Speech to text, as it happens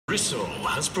Riso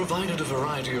has provided a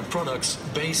variety of products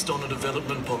based on a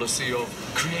development policy of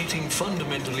creating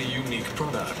fundamentally unique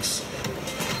products.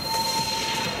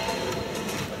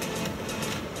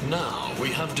 Now, we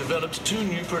have developed two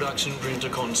new production printer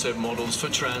concept models for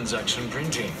transaction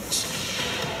printings.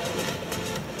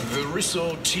 The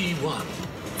Riso T1,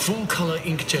 full-color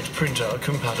inkjet printer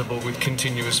compatible with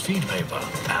continuous feed paper,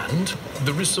 and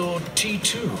the Riso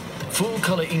T2,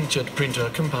 full-color inkjet printer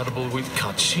compatible with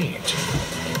cut sheet.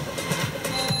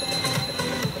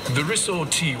 The Riso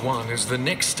T1 is the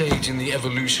next stage in the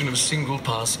evolution of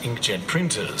single-pass inkjet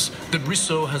printers that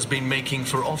Riso has been making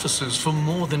for offices for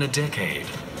more than a decade.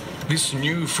 This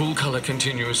new full-color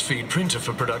continuous feed printer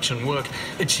for production work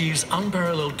achieves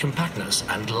unparalleled compactness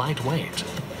and lightweight.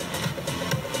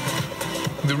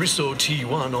 The Riso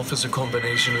T1 offers a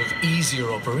combination of easier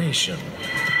operation,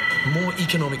 more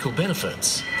economical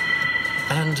benefits,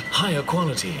 and higher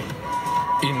quality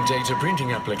in data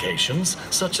printing applications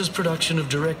such as production of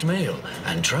direct mail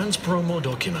and trans-promo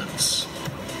documents.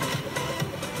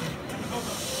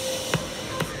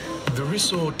 The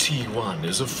Riso T1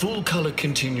 is a full-color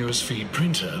continuous feed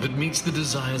printer that meets the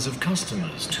desires of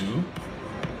customers to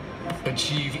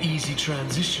achieve easy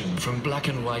transition from black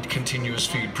and white continuous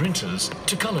feed printers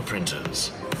to color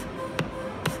printers,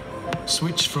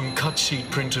 switch from cut sheet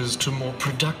printers to more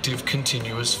productive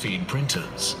continuous feed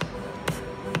printers,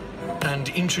 and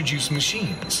introduce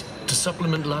machines to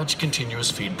supplement large continuous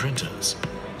feed printers.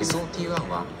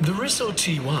 The Riso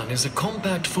T1 is a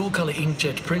compact full-color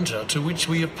inkjet printer to which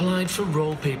we applied for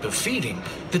roll paper feeding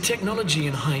the technology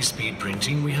in high-speed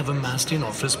printing we have amassed in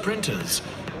office printers.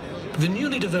 The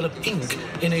newly developed ink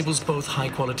enables both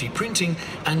high-quality printing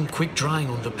and quick drying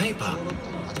on the paper.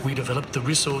 We developed the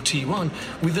Riso T1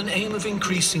 with an aim of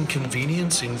increasing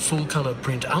convenience in full-color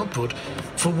print output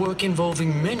for work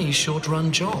involving many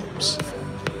short-run jobs.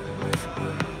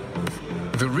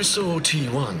 The Riso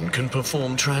T1 can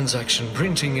perform transaction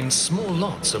printing in small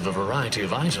lots of a variety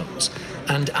of items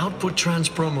and output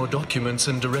trans-promo documents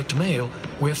and direct mail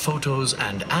where photos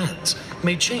and ads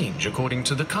may change according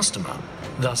to the customer,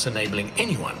 thus enabling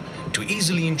anyone to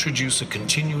easily introduce a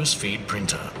continuous feed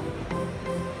printer.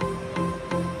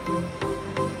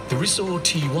 The Riso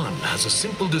T1 has a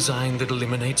simple design that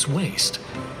eliminates waste,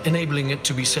 enabling it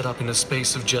to be set up in a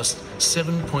space of just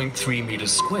 7.3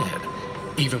 meters squared,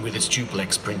 even with its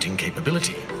duplex printing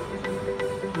capability.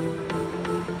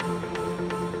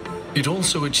 It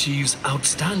also achieves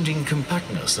outstanding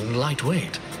compactness and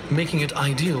lightweight, making it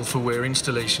ideal for where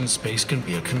installation space can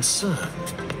be a concern.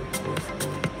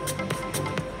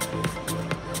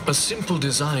 A simple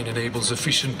design enables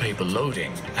efficient paper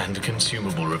loading and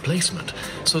consumable replacement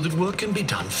so that work can be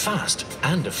done fast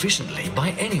and efficiently by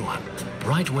anyone,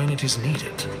 right when it is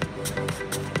needed.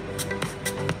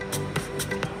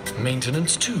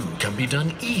 Maintenance too can be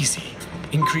done easy,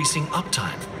 increasing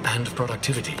uptime and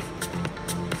productivity.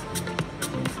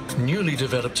 Newly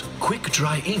developed quick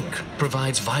dry ink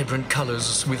provides vibrant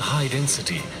colors with high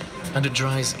density, and it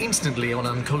dries instantly on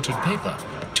uncoated paper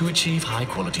to achieve high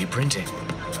quality printing.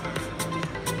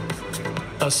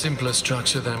 A simpler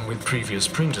structure than with previous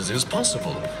printers is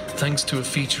possible thanks to a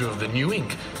feature of the new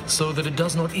ink so that it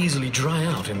does not easily dry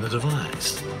out in the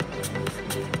device.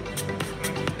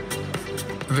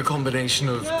 The combination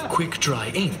of quick dry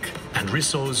ink and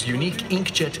Riso's unique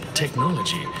inkjet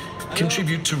technology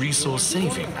contribute to resource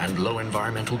saving and low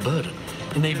environmental burden,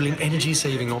 enabling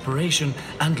energy-saving operation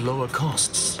and lower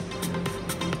costs.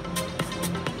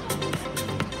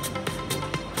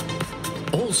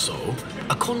 Also,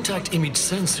 a contact image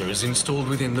sensor is installed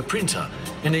within the printer,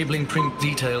 enabling print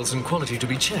details and quality to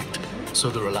be checked, so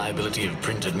the reliability of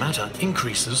printed matter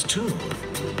increases too.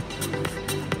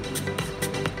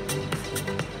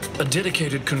 A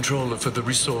dedicated controller for the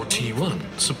Riso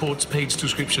T1 supports page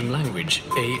description language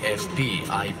AFP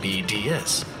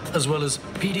IPDS, as well as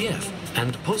PDF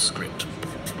and PostScript.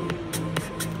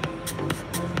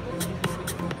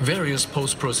 Various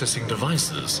post-processing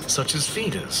devices, such as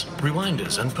feeders,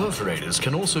 rewinders, and perforators,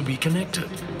 can also be connected,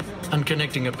 and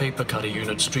connecting a paper cutter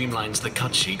unit streamlines the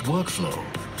cut sheet workflow.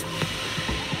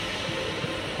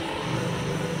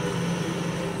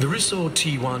 The Riso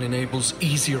T1 enables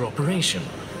easier operation,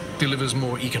 delivers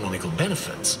more economical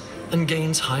benefits, and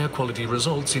gains higher quality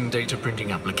results in data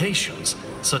printing applications,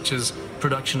 such as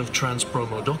production of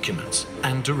trans-promo documents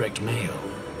and direct mail.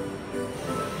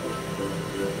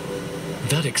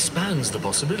 That expands the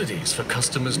possibilities for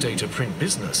customers' data print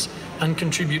business and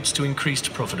contributes to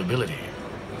increased profitability.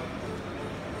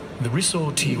 The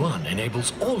Riso T1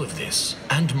 enables all of this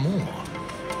and more.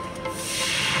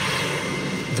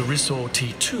 The Riso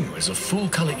T2 is a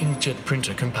full-color inkjet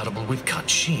printer compatible with cut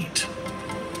sheet.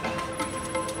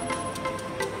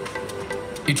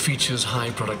 It features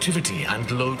high productivity and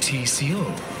low TCO,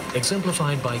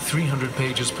 exemplified by 300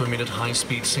 pages per minute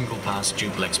high-speed single-pass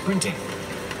duplex printing.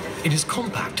 It is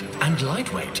compact and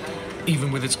lightweight,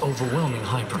 even with its overwhelming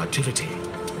high productivity.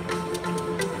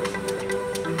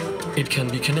 It can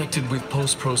be connected with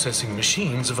post-processing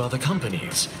machines of other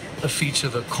companies, a feature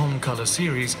the ComColor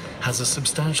series has a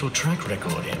substantial track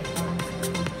record in.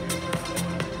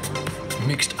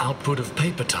 Mixed output of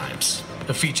paper types,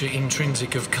 a feature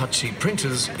intrinsic of cut-sheet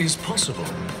printers, is possible,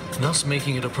 thus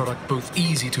making it a product both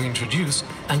easy to introduce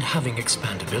and having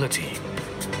expandability.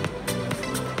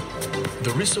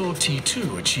 The Riso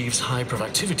T2 achieves high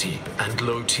productivity and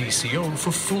low TCO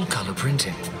for full-color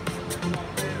printing.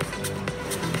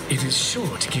 It is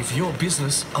sure to give your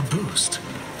business a boost.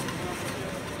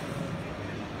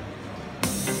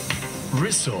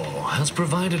 Riso has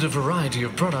provided a variety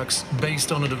of products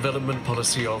based on a development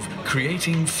policy of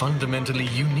creating fundamentally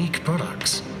unique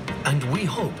products, and we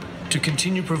hope to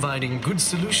continue providing good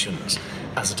solutions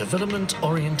as a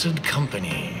development-oriented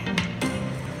company.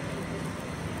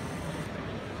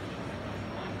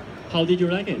 How did you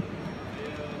like it?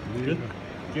 Good?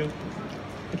 Good.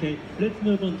 Okay, let's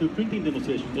move on to printing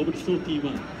demonstration of Riso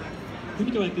T1.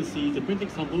 Would you like to see the printing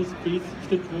samples? Please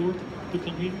step forward to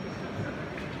come in.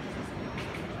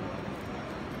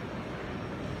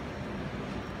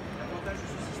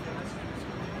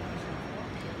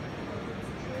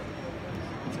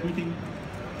 It's printing.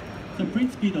 The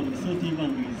print speed of Riso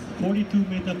T1 is 42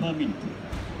 meters per minute.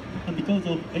 And because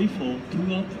of A4,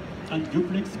 2-up, and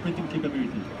duplex printing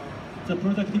capability, the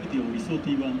productivity of Riso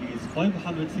T1 is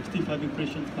 565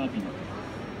 impressions per minute.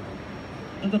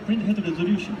 And the print head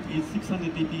resolution is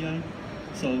 600 dpi,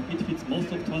 so it fits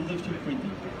most of transaction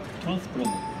printing,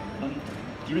 transpromo, and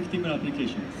direct-email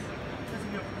applications.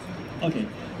 Okay,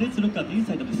 let's look at the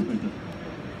inside of this printer.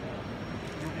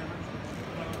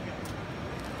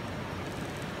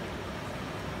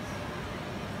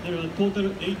 There are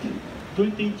total 8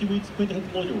 20-inch width print head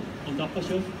modules on the upper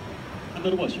shelf and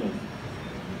the lower shelf.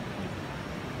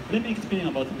 Let me explain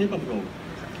about the paper flow.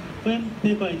 When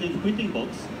paper is in the printing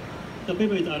box, the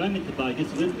paper is aligned by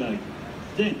this web guide,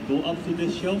 then go up to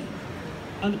this shelf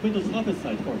and print the surface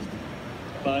side first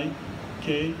by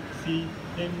K, C,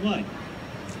 M, Y.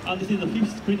 And this is the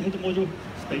 5th print head module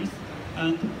space,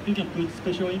 and you can put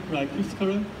special ink like fifth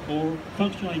color or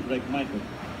functional ink like micro,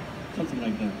 something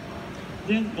like that.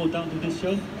 Then go down to this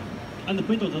shelf and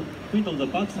print on the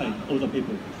back side of the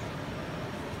paper.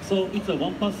 So it's a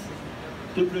one-pass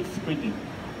duplex printing.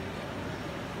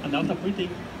 And after printing,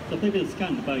 the paper is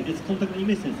scanned by this contact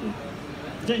image sensor,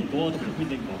 then go out of the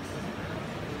printing box.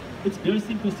 It's very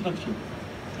simple structure.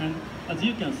 And as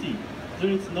you can see,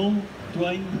 there is no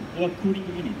drying or cooling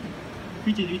unit,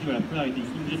 which is usually applied in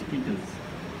English printers.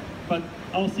 But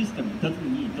our system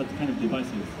doesn't need that kind of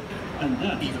devices. And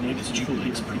that even with its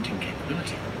duplex printing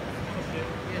capability.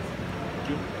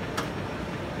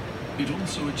 It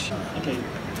also achieves. Okay,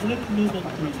 so let's move on to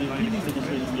the printing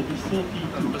demonstration of Riso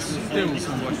T2.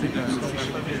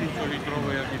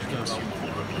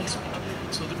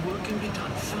 So that work can be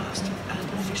done fast and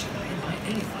efficiently by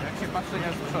anyone. Jak się patrzy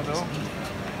na z przodu,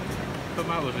 to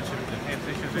mało rzeczywiście. Nie, w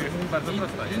sensie, że jest bardzo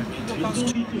prosta, nie?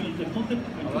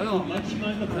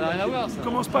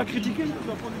 Commence pas à critiquer.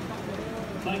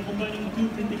 By combining two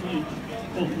printing units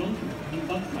for front and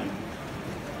back side,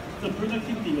 the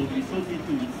productivity of Riso T2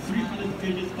 is 300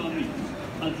 pages per minute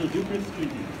at the duplex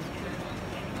printing.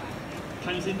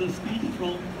 Can you see the speed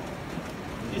from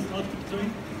this hard picture?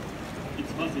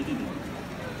 It's fast, isn't it?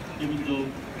 Even though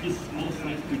this small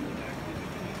size printer.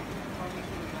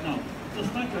 Now, the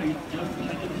stacker is just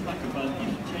kind of stacker, but if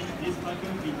you change this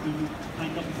stacker into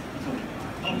kind of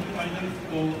optimizers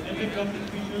or every graphic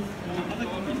features or other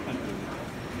kind of stacker,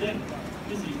 then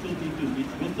this Riso T2 with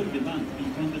lots of demand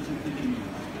in transaction printing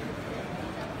needs.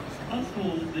 As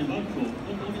for the workflow,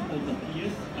 not only for the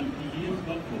PS and PDF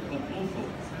workflow, but also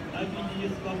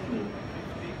IPDS workflow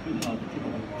will have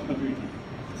capability.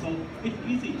 So it's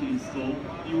easy to install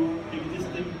your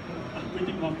existing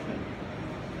printing workflow.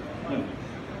 Well,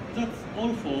 that's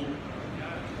all for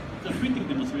the printing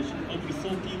demonstration of Riso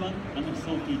T1 and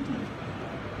Riso T2.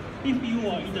 If you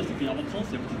are interested in our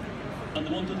concept and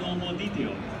want to know more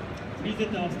detail, please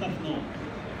let our staff know.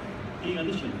 In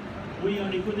addition, we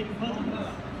are recruiting partners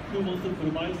who want to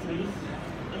provide sales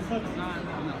and services,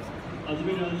 as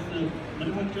well as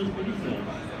manufacturers producers.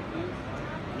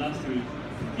 Lastly,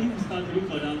 if you start to look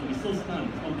around the resource stand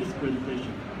of this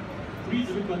presentation, please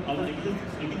look at our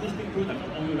existing product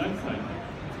on your right side.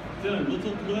 There are lots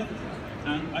of products,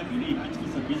 and I believe it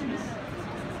is a business.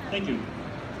 Thank you.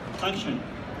 Action.